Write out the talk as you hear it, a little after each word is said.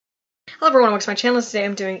Hello everyone, welcome to my channel. Today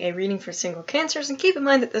I'm doing a reading for single cancers, and keep in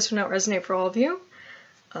mind that this will not resonate for all of you.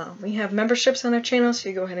 We have memberships on our channel, so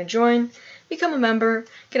you go ahead and join, become a member,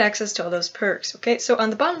 get access to all those perks. Okay, so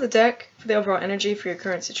on the bottom of the deck, for the overall energy for your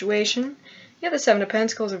current situation, you have the Seven of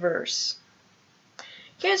Pentacles reverse.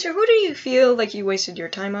 Cancer, who do you feel like you wasted your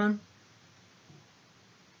time on?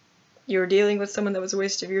 You were dealing with someone that was a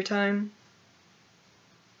waste of your time?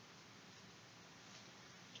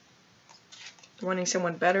 Wanting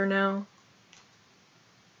someone better now?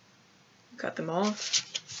 Cut them off.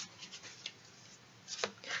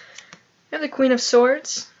 We have the Queen of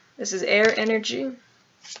Swords. This is air energy.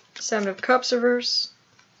 Seven of Cups reverse.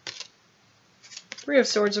 Three of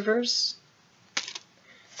Swords reverse.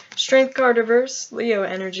 Strength card reverse. Leo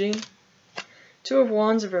energy. Two of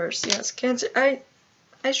Wands reverse. Yes, Cancer, I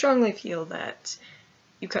strongly feel that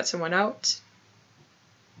you cut someone out.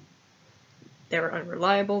 They were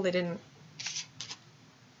unreliable. They didn't,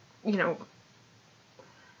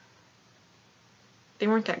 they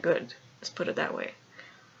weren't that good, let's put it that way.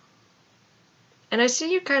 And I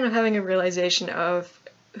see you kind of having a realization of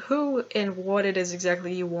who and what it is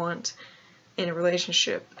exactly you want in a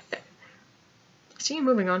relationship. I see you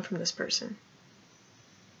moving on from this person.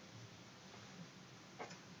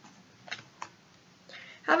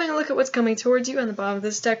 Having a look at what's coming towards you, on the bottom of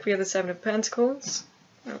this deck we have the Seven of Pentacles.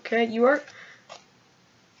 Okay, you are...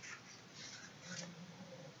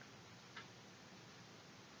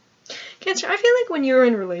 Cancer, I feel like when you're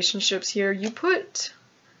in relationships here, you put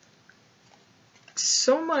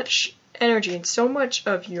so much energy and so much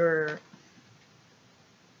of your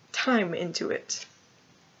time into it.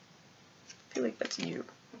 I feel like that's you.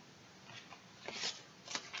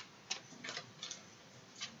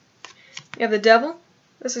 You have the Devil.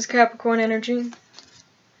 This is Capricorn energy.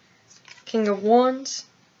 King of Wands.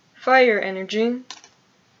 Fire energy.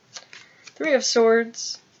 Three of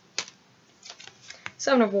Swords.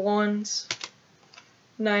 Seven of Wands,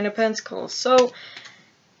 Nine of Pentacles. So,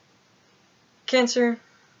 Cancer,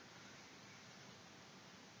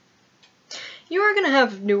 you are going to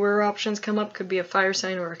have newer options come up. Could be a fire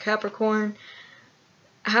sign or a Capricorn.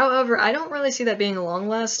 However, I don't really see that being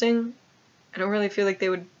long-lasting. I don't really feel like they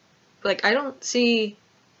would, I don't see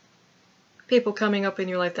people coming up in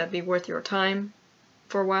your life that'd be worth your time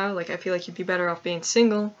for a while. I feel like you'd be better off being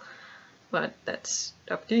single, but that's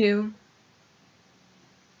up to you.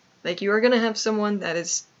 You are going to have someone that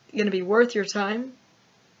is going to be worth your time,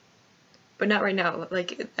 but not right now.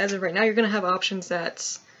 As of right now, you're going to have options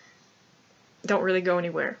that don't really go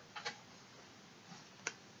anywhere.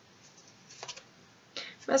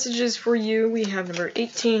 Messages for you, we have number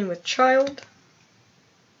 18 with Child,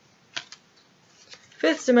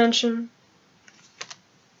 Fifth Dimension,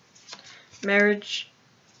 Marriage,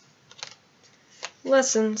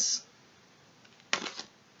 Lessons,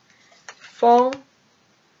 Fall,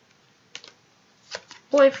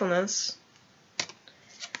 Playfulness,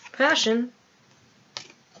 Passion,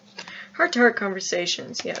 Heart-to-heart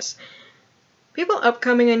conversations, yes. People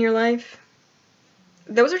upcoming in your life,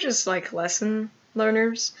 those are just lesson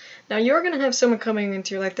learners. Now you're going to have someone coming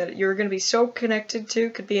into your life that you're going to be so connected to,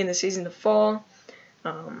 could be in the season of fall.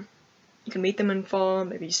 You can meet them in fall,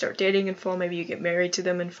 maybe you start dating in fall, maybe you get married to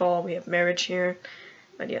them in fall. We have marriage here.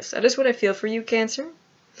 But yes, that is what I feel for you, Cancer.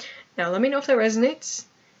 Now let me know if that resonates.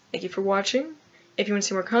 Thank you for watching. If you want to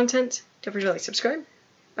see more content, don't forget to subscribe.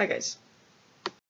 Bye guys.